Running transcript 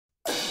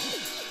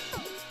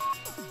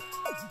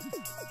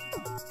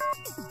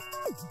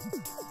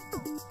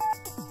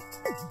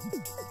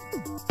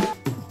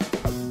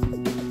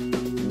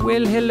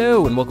Well,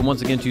 hello, and welcome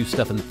once again to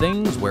Stuff and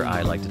Things, where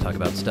I like to talk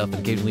about stuff and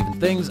occasionally even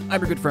things.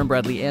 I'm your good friend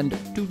Bradley, and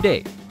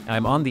today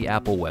I'm on the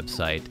Apple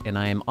website, and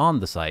I am on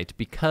the site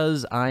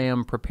because I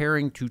am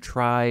preparing to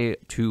try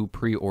to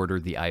pre-order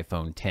the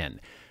iPhone X.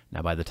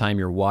 Now, by the time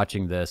you're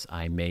watching this,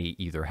 I may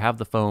either have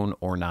the phone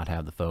or not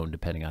have the phone,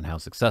 depending on how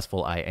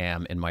successful I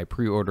am in my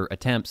pre-order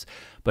attempts.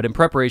 But in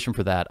preparation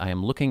for that, I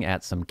am looking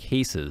at some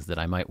cases that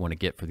I might want to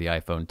get for the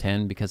iPhone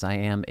X because I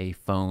am a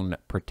phone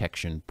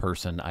protection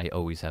person. I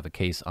always have a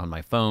case on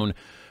my phone,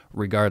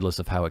 regardless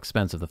of how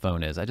expensive the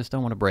phone is. I just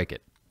don't want to break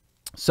it.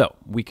 So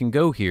we can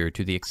go here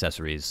to the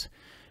accessories.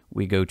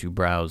 We go to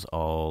browse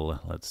all,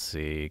 let's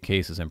see,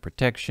 cases and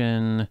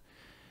protection.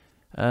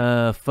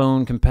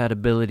 Phone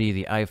compatibility,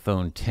 the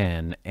iPhone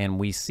X, and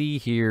we see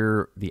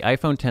here the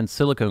iPhone X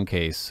silicone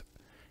case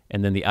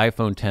and then the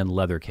iPhone X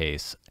leather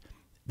case.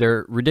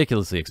 They're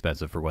ridiculously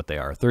expensive for what they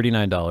are.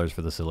 $39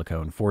 for the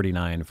silicone,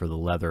 $49 for the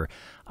leather.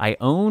 I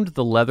owned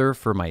the leather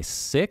for my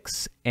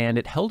 6, and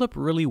it held up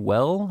really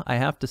well, I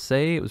have to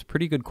say. It was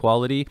pretty good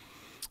quality.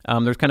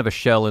 There's kind of a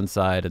shell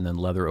inside and then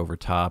leather over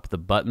top. The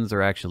buttons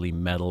are actually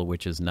metal,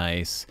 which is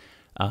nice,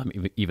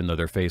 even though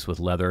they're faced with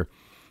leather.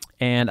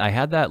 And I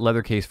had that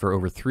leather case for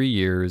over 3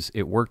 years.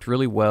 It worked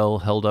really well,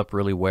 held up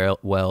really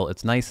well.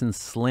 It's nice and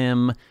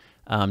slim,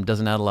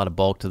 doesn't add a lot of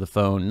bulk to the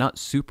phone. Not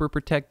super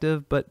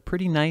protective, but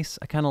pretty nice.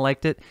 I kind of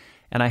liked it.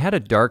 And I had a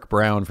dark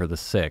brown for the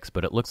 6,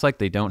 but it looks like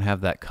they don't have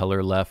that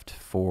color left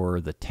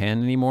for the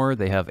 10 anymore.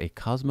 They have a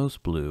Cosmos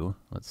blue.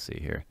 Let's see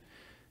here.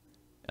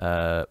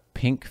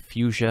 Pink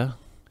fuchsia,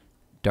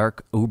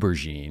 dark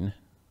aubergine.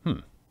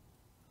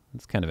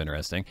 That's kind of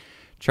interesting.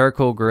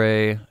 Charcoal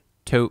gray,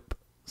 taupe,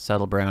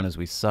 saddle brown, as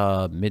we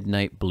saw,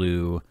 midnight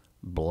blue,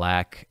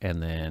 black,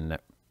 and then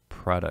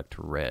product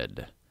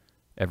red.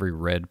 Every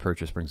red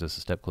purchase brings us a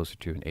step closer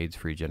to an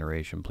AIDS-free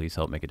generation. Please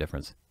help make a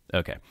difference.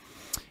 Okay.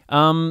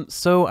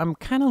 So I'm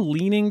kind of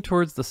leaning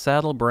towards the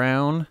saddle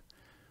brown,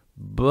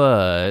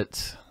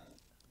 but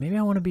maybe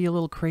I want to be a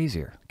little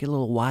crazier, get a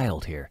little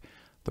wild here.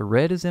 The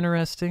red is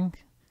interesting.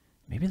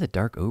 Maybe the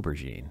dark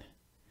aubergine.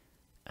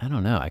 I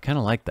don't know. I kind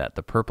of like that.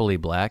 The purpley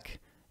black.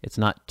 It's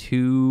not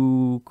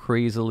too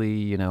crazily,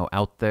 you know,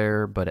 out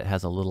there, but it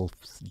has a little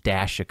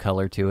dash of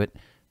color to it.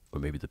 Or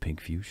maybe the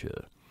pink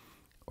fuchsia.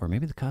 Or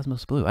maybe the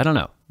Cosmos blue. I don't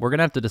know. We're going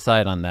to have to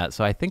decide on that.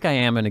 So I think I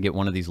am going to get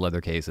one of these leather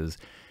cases.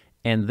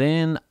 And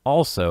then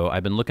also,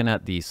 I've been looking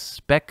at the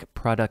Speck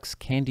Products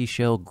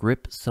CandyShell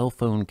Grip cell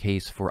phone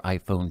case for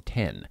iPhone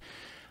X.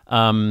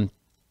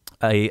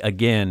 I,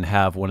 again,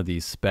 have one of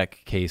these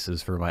Speck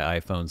cases for my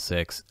iPhone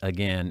 6.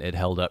 Again, it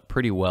held up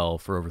pretty well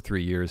for over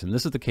 3 years, and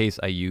this is the case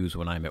I use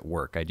when I'm at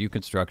work. I do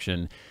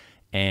construction,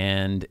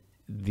 and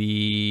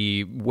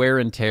the wear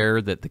and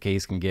tear that the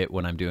case can get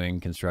when I'm doing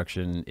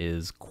construction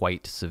is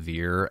quite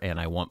severe, and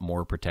I want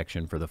more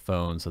protection for the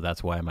phone, so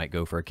that's why I might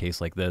go for a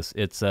case like this.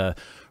 It's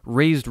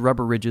raised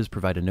rubber ridges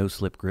provide a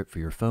no-slip grip for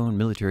your phone,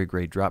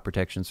 military-grade drop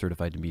protection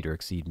certified to meet or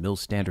exceed MIL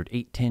standard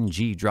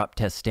 810G drop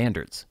test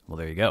standards. Well,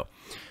 there you go.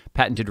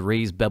 Patented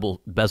raised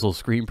bezel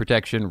screen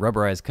protection,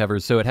 rubberized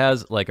covers. So it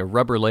has like a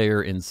rubber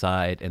layer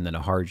inside and then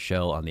a hard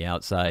shell on the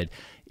outside.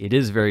 It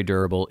is very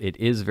durable. It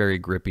is very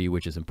grippy,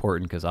 which is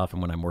important because often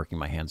when I'm working,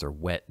 my hands are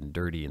wet and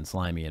dirty and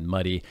slimy and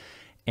muddy.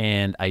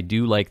 And I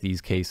do like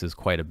these cases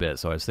quite a bit.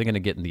 So I was thinking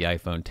of getting the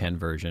iPhone X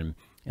version,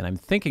 and I'm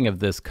thinking of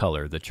this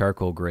color, the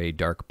charcoal gray,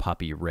 dark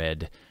poppy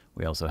red.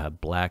 We also have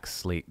black,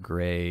 slate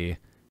gray,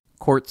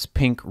 quartz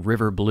pink,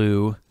 river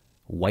blue,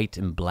 white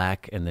and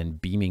black, and then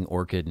beaming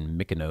orchid and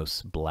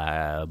Mykonos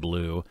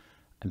blue.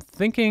 I'm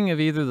thinking of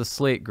either the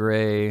slate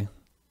gray,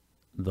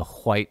 the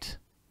white,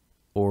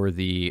 or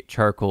the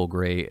charcoal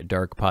gray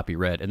dark poppy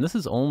red. And this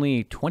is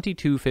only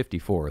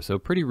 $22.54, so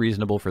pretty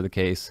reasonable for the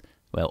case.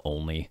 Well,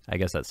 only. I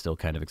guess that's still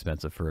kind of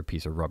expensive for a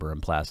piece of rubber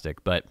and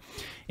plastic. But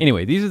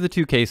anyway, these are the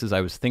two cases I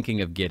was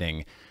thinking of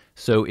getting.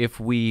 So if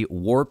we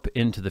warp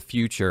into the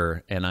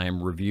future and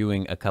I'm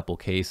reviewing a couple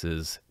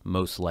cases,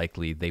 most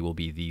likely they will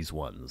be these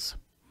ones.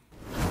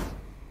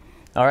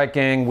 All right,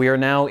 gang, we are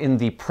now in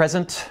the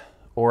present,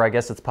 or I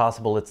guess it's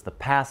possible it's the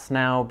past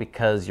now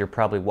because you're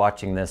probably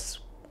watching this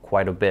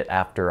quite a bit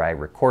after I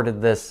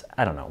recorded this.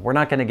 I don't know. We're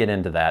not going to get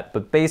into that,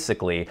 but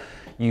basically,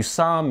 you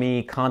saw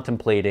me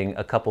contemplating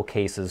a couple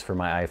cases for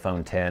my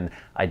iPhone X.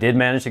 I did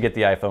manage to get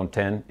the iPhone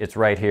X. It's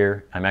right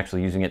here. I'm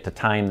actually using it to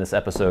time this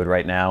episode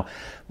right now,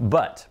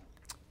 but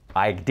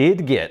I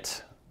did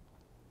get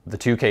the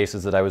two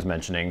cases that I was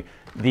mentioning.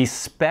 The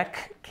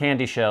Speck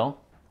CandyShell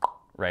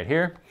right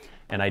here.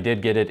 And I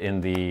did get it in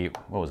the,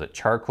 what was it,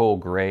 charcoal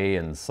gray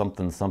and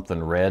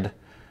something red.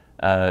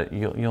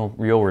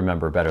 You'll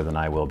remember better than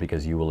I will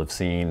because you will have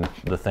seen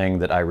the thing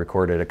that I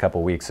recorded a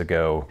couple weeks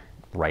ago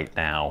right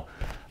now.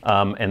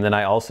 And then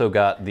I also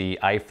got the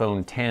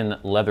iPhone X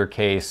leather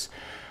case.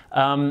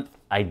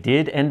 I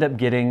did end up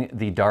getting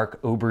the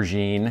dark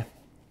aubergine.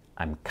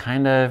 I'm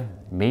kind of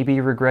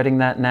maybe regretting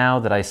that now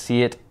that I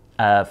see it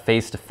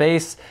face to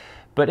face.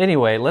 But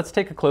anyway, let's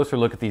take a closer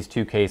look at these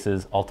two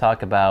cases. I'll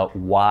talk about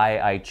why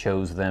I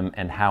chose them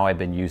and how I've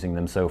been using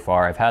them so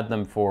far. I've had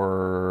them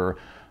for,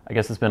 I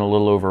guess it's been a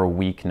little over a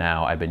week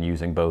now. I've been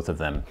using both of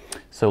them.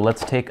 So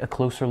let's take a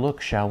closer look,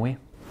 shall we?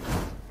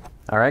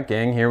 All right,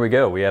 gang, here we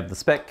go. We have the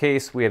Speck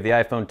case, we have the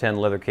iPhone 10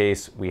 leather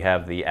case, we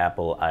have the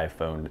Apple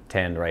iPhone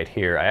 10 right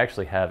here. I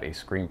actually have a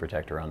screen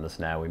protector on this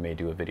now. We may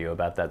do a video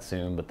about that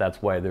soon, but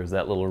that's why there's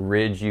that little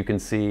ridge you can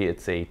see.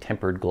 It's a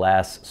tempered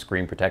glass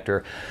screen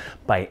protector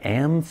by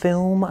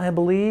Amfilm, I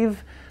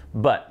believe.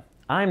 But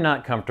I'm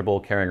not comfortable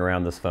carrying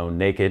around this phone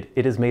naked.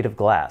 It is made of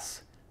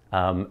glass.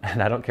 And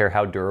I don't care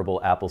how durable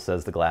Apple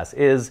says the glass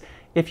is.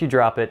 If you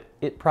drop it,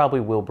 it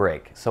probably will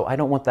break. So I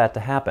don't want that to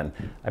happen.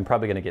 I'm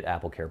probably gonna get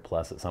AppleCare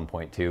Plus at some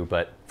point too,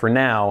 but for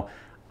now,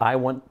 I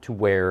want to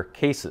wear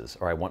cases,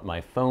 or I want my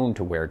phone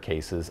to wear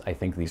cases. I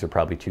think these are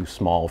probably too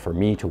small for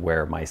me to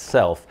wear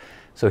myself.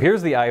 So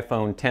here's the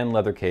iPhone 10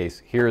 leather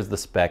case. Here's the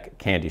Speck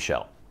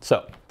CandyShell.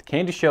 So the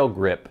CandyShell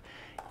grip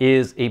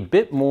is a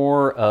bit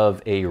more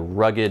of a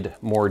rugged,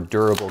 more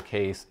durable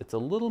case. It's a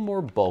little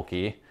more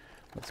bulky.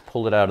 Let's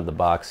pull it out of the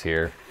box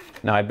here.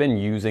 Now I've been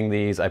using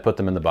these, I put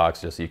them in the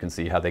box just so you can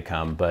see how they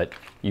come, but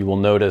you will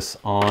notice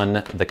on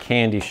the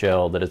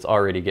CandyShell that it's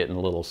already getting a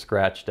little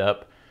scratched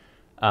up.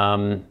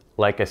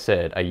 Like I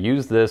said, I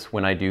use this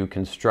when I do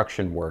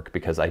construction work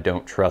because I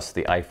don't trust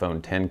the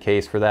iPhone 10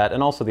 case for that,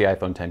 and also the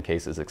iPhone 10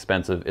 case is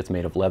expensive, it's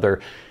made of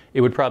leather.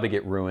 It would probably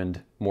get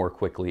ruined more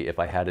quickly if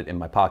I had it in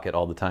my pocket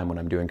all the time when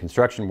I'm doing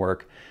construction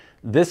work.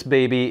 This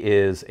baby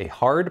is a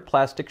hard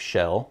plastic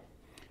shell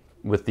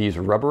with these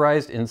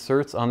rubberized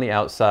inserts on the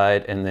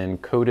outside and then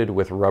coated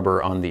with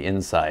rubber on the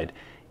inside.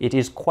 It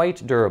is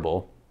quite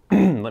durable.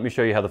 Let me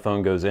show you how the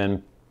phone goes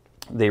in.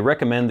 They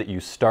recommend that you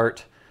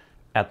start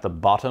at the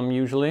bottom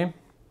usually,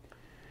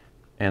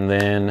 and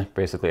then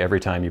basically every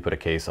time you put a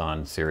case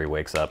on, Siri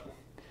wakes up.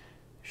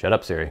 Shut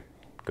up, Siri,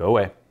 go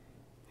away.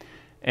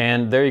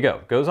 And there you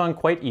go, goes on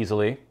quite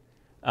easily.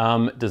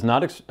 Does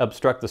not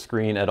obstruct the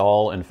screen at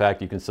all. In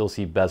fact, you can still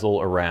see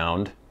bezel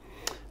around.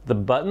 The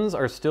buttons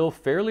are still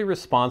fairly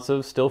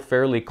responsive, still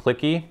fairly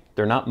clicky.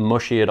 They're not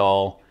mushy at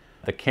all.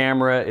 The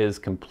camera is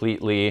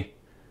completely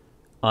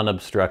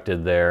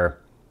unobstructed there.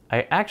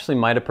 I actually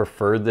might have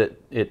preferred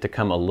it to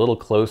come a little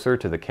closer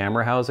to the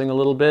camera housing a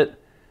little bit,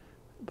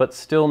 but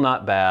still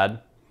not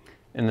bad.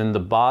 And then the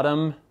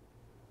bottom,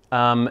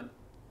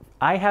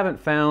 I haven't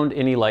found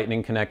any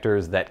lightning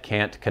connectors that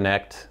can't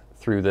connect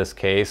through this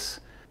case,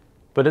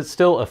 but it's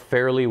still a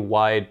fairly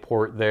wide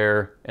port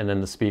there, and then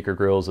the speaker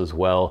grills as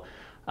well.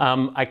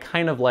 I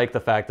kind of like the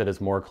fact that it's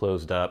more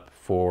closed up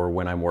for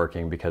when I'm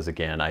working because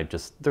again,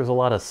 there's a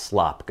lot of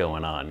slop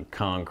going on,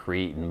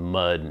 concrete and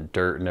mud and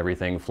dirt and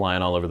everything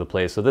flying all over the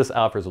place. So this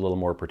offers a little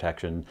more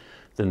protection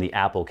than the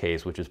Apple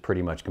case, which is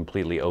pretty much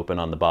completely open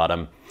on the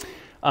bottom.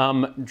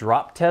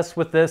 Drop test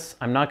with this.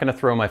 I'm not gonna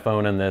throw my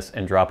phone in this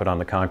and drop it on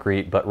the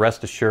concrete, but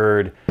rest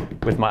assured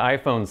with my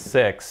iPhone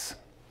 6,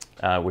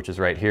 which is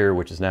right here,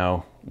 which is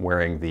now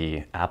wearing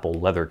the Apple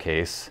leather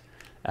case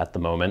at the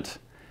moment,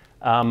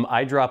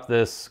 I dropped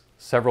this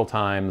several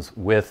times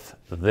with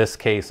this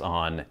case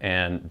on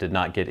and did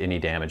not get any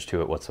damage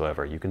to it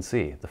whatsoever. You can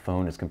see the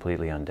phone is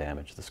completely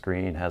undamaged. The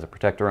screen has a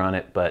protector on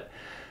it, but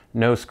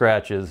no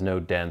scratches, no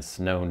dents,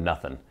 no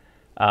nothing.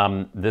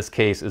 This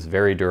case is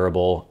very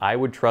durable. I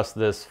would trust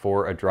this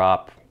for a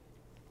drop,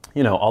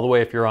 you know, all the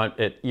way if you're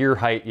at ear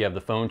height, you have the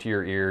phone to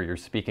your ear, you're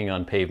speaking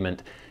on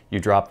pavement, you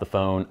drop the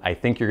phone. I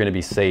think you're gonna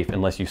be safe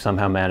unless you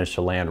somehow manage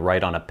to land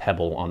right on a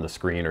pebble on the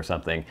screen or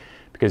something.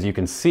 Because you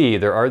can see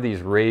there are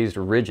these raised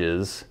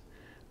ridges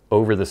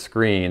over the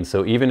screen.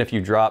 So even if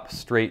you drop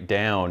straight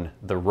down,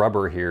 the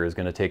rubber here is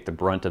gonna take the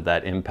brunt of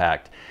that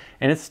impact.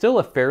 And it's still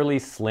a fairly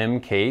slim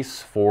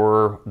case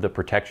for the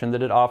protection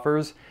that it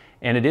offers.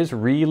 And it is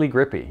really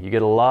grippy. You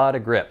get a lot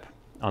of grip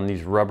on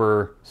these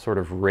rubber sort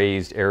of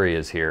raised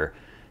areas here.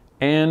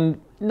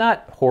 And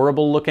not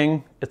horrible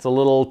looking. It's a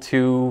little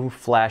too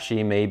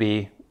flashy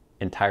maybe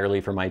entirely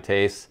for my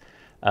taste.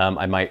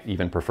 I might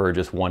even prefer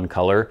just one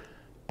color.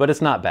 But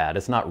it's not bad.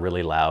 It's not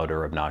really loud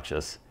or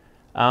obnoxious.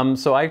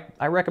 So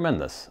I recommend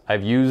this.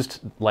 I've used,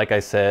 like I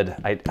said,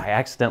 I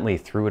accidentally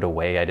threw it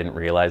away. I didn't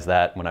realize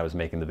that when I was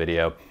making the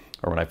video,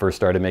 or when I first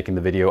started making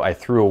the video. I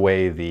threw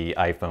away the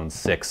iPhone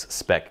 6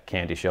 Speck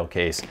CandyShell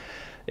case.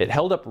 It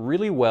held up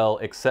really well,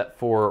 except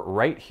for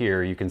right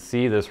here. You can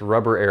see this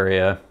rubber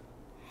area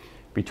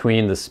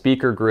between the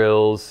speaker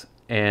grills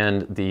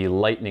and the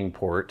lightning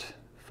port.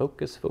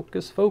 Focus,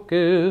 focus,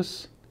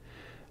 focus.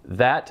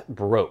 That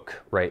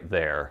broke right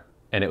there.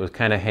 And it was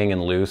kind of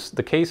hanging loose.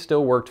 The case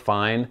still worked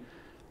fine,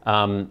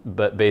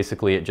 but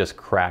basically it just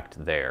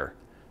cracked there.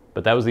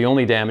 But that was the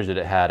only damage that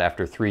it had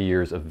after 3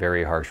 years of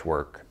very harsh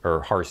work,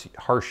 or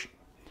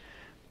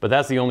but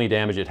that's the only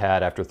damage it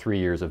had after 3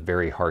 years of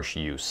very harsh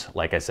use.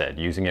 Like I said,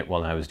 using it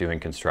while I was doing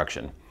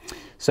construction.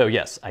 So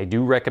yes, I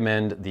do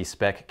recommend the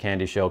Speck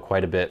CandyShell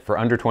quite a bit. For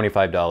under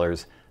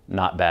 $25,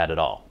 not bad at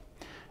all.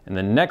 And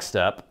then next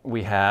up,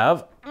 we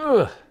have,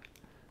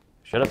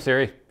 shut up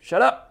Siri,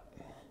 shut up,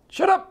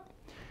 shut up.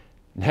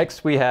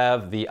 Next we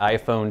have the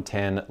iPhone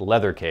 10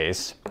 leather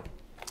case.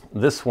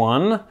 This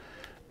one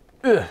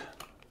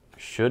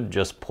should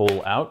just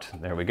pull out.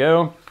 There we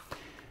go.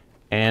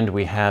 And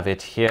we have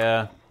it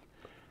here.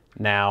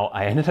 Now,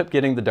 I ended up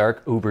getting the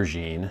dark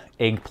aubergine,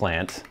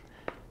 eggplant,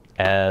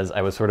 as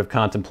I was sort of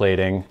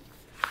contemplating.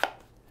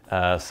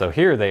 So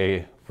here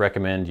they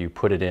recommend you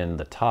put it in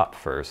the top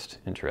first.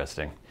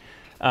 Interesting.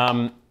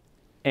 And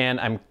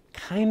I'm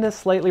kind of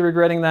slightly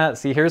regretting that.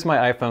 See, here's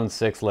my iPhone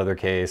 6 leather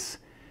case,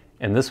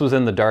 and this was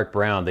in the dark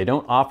brown. They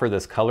don't offer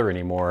this color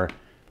anymore,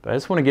 but I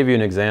just want to give you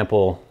an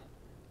example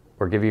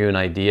or give you an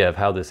idea of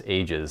how this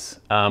ages.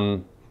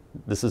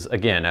 This is,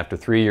 again, after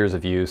 3 years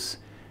of use,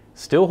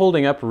 still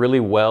holding up really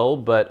well,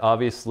 but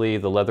obviously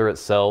the leather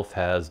itself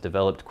has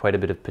developed quite a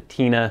bit of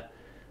patina,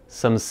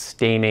 some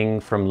staining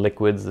from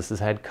liquids. This has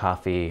had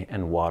coffee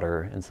and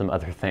water and some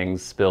other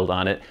things spilled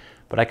on it,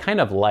 but I kind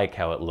of like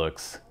how it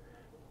looks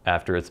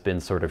after it's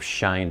been sort of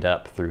shined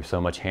up through so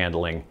much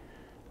handling.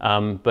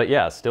 But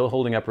yeah, still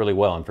holding up really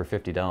well, and for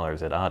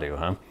 $50 it ought to,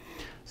 huh?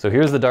 So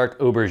here's the dark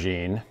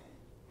aubergine.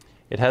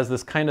 It has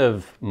this kind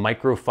of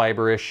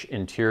microfiber-ish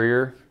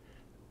interior,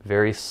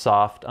 very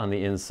soft on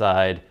the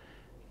inside,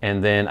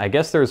 and then I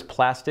guess there's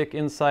plastic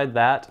inside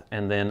that,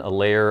 and then a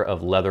layer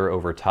of leather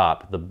over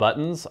top. The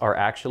buttons are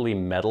actually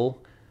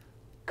metal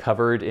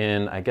covered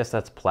in, I guess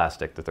that's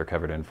plastic that they're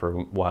covered in. For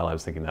a while I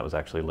was thinking that was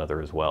actually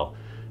leather as well.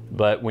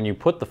 But when you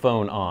put the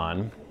phone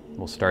on,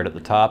 we'll start at the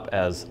top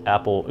as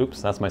Apple,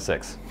 oops, that's my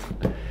 6.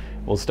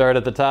 We'll start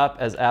at the top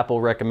as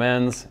Apple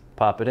recommends.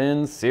 Pop it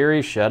in.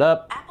 Siri, shut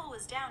up. Apple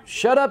was down.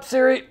 Shut up,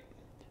 Siri.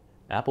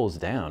 Apple's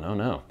down, oh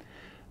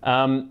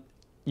no.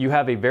 You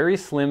have a very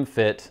slim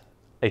fit,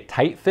 a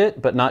tight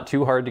fit, but not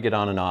too hard to get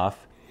on and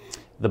off.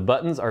 The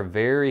buttons are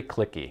very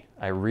clicky.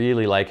 I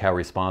really like how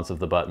responsive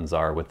the buttons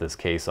are with this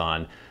case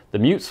on. The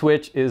mute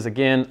switch is,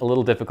 again, a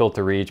little difficult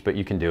to reach, but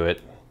you can do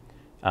it.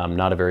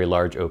 Not a very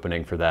large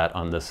opening for that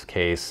on this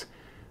case.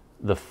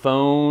 The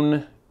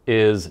phone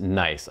is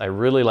nice. I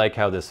really like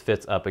how this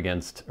fits up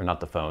against, or not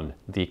the phone,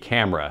 the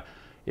camera.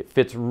 It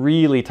fits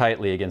really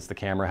tightly against the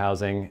camera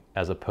housing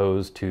as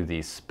opposed to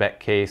the Speck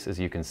case, as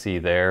you can see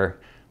there.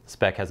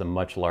 Speck has a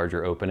much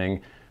larger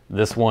opening.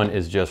 This one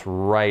is just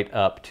right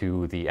up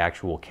to the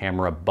actual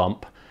camera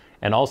bump.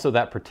 And also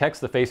that protects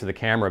the face of the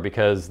camera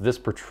because this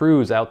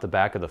protrudes out the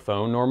back of the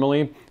phone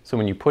normally. So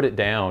when you put it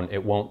down,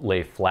 it won't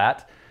lay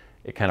flat.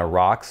 It kind of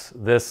rocks.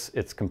 This,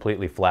 it's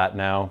completely flat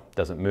now,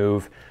 doesn't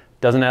move.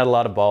 Doesn't add a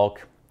lot of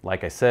bulk.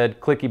 Like I said,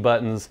 clicky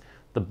buttons.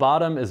 The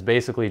bottom is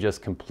basically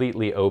just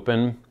completely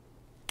open,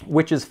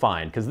 which is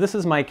fine because this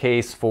is my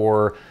case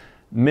for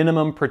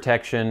minimum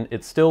protection.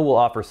 It still will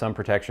offer some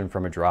protection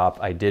from a drop.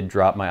 I did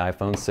drop my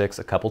iPhone 6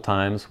 a couple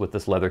times with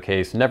this leather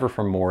case, never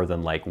from more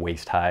than like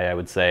waist high, I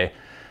would say,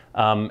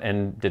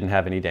 and didn't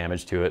have any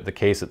damage to it. The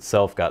case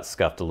itself got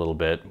scuffed a little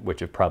bit, which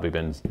have probably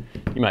been,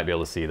 you might be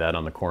able to see that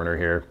on the corner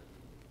here.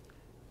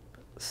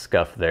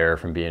 Scuff there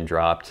from being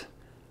dropped.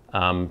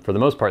 For the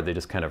most part, they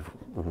just kind of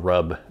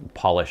rub,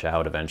 polish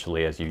out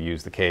eventually as you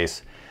use the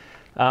case.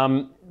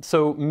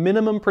 So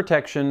minimum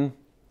protection,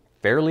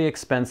 fairly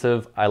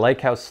expensive. I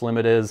like how slim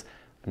it is.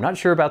 I'm not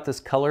sure about this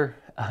color.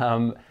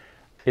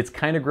 It's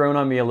kind of grown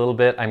on me a little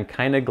bit. I'm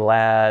kind of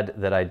glad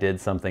that I did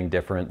something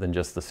different than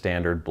just the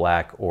standard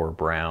black or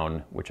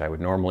brown, which I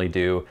would normally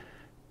do.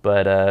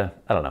 But I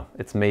don't know,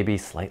 it's maybe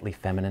slightly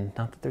feminine.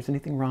 Not that there's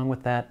anything wrong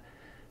with that,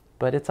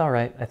 but it's all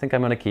right. I think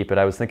I'm gonna keep it.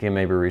 I was thinking of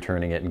maybe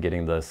returning it and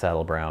getting the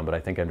saddle brown, but I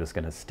think I'm just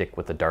gonna stick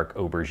with the dark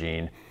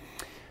aubergine.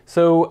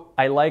 So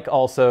I like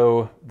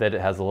also that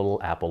it has a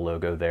little Apple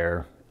logo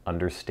there,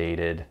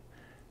 understated.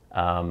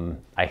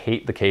 I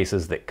hate the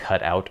cases that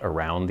cut out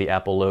around the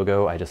Apple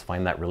logo. I just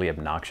find that really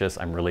obnoxious.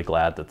 I'm really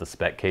glad that the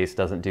Speck case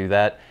doesn't do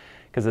that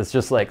because it's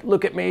just like,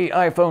 look at me,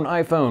 iPhone,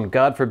 iPhone.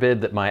 God forbid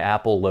that my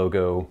Apple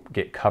logo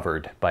get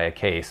covered by a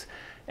case.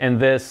 And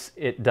this,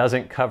 it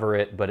doesn't cover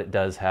it, but it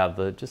does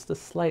have just a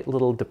slight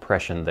little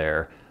depression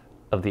there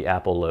of the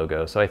Apple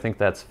logo. So I think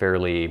that's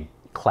fairly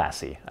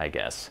classy, I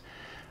guess.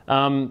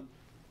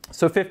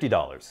 So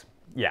 $50.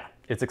 Yeah,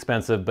 it's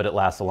expensive, but it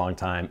lasts a long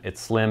time.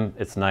 It's slim,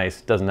 it's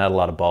nice, doesn't add a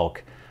lot of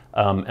bulk,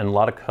 and a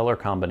lot of color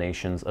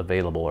combinations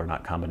available, or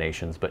not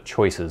combinations, but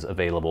choices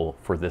available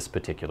for this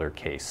particular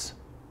case.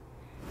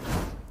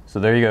 So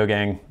there you go,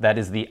 gang. That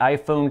is the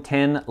iPhone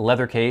X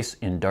leather case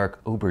in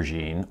dark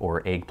aubergine,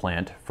 or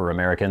eggplant for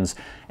Americans,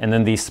 and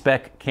then the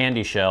Speck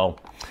CandyShell.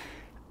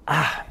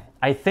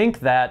 I think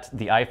that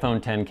the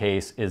iPhone X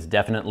case is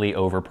definitely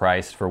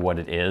overpriced for what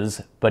it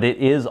is, but it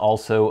is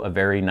also a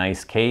very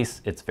nice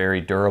case. It's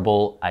very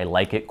durable. I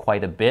like it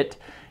quite a bit.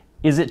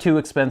 Is it too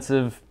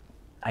expensive?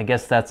 I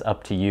guess that's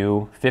up to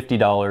you.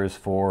 $50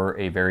 for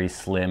a very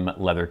slim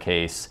leather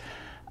case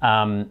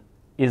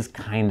is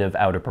kind of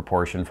out of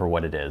proportion for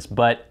what it is,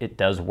 but it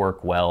does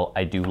work well.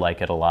 I do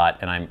like it a lot,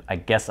 and I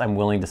guess I'm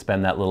willing to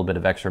spend that little bit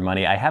of extra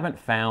money. I haven't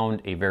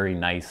found a very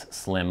nice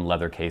slim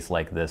leather case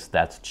like this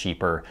that's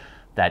cheaper,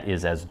 that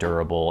is as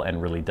durable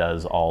and really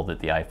does all that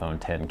the iPhone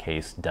X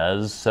case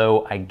does.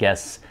 So I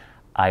guess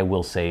I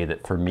will say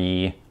that for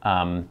me,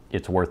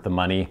 it's worth the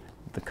money.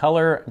 The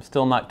color, I'm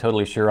still not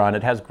totally sure on.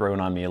 It has grown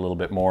on me a little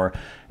bit more.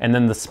 And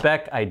then the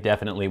Speck, I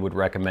definitely would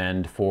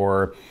recommend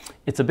for,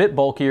 it's a bit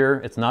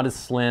bulkier, it's not as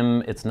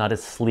slim, it's not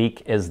as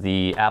sleek as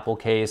the Apple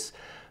case,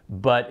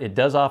 but it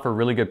does offer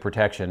really good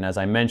protection. As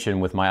I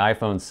mentioned, with my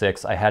iPhone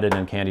 6, I had it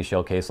in a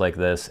CandyShell case like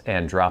this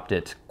and dropped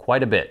it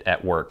quite a bit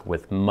at work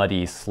with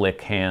muddy,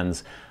 slick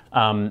hands.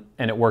 And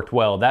it worked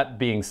well. That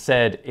being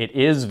said, it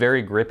is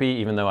very grippy,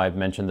 even though I've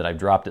mentioned that I've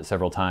dropped it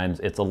several times.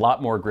 It's a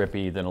lot more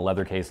grippy than a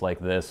leather case like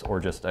this or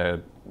just a,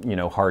 you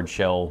know, hard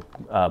shell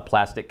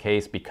plastic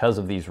case because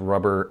of these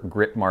rubber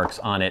grip marks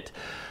on it.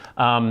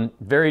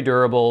 Very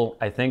durable,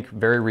 I think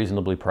very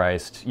reasonably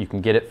priced. You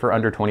can get it for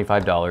under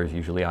 $25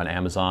 usually on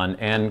Amazon,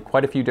 and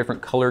quite a few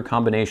different color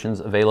combinations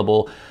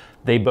available.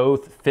 They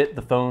both fit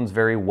the phones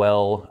very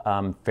well,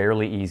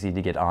 fairly easy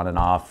to get on and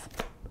off.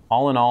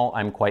 All in all,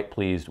 I'm quite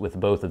pleased with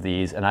both of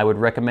these, and I would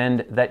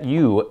recommend that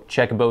you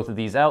check both of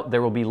these out.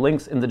 There will be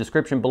links in the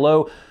description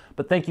below,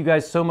 but thank you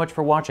guys so much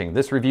for watching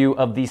this review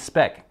of the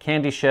Speck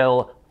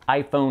CandyShell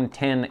iPhone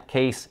 10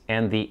 case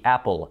and the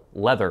Apple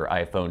leather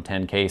iPhone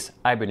 10 case.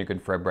 I've been your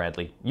good friend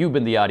Bradley. You've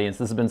been the audience.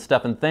 This has been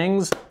Stuff and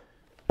Things.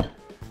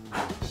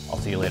 I'll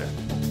see you later.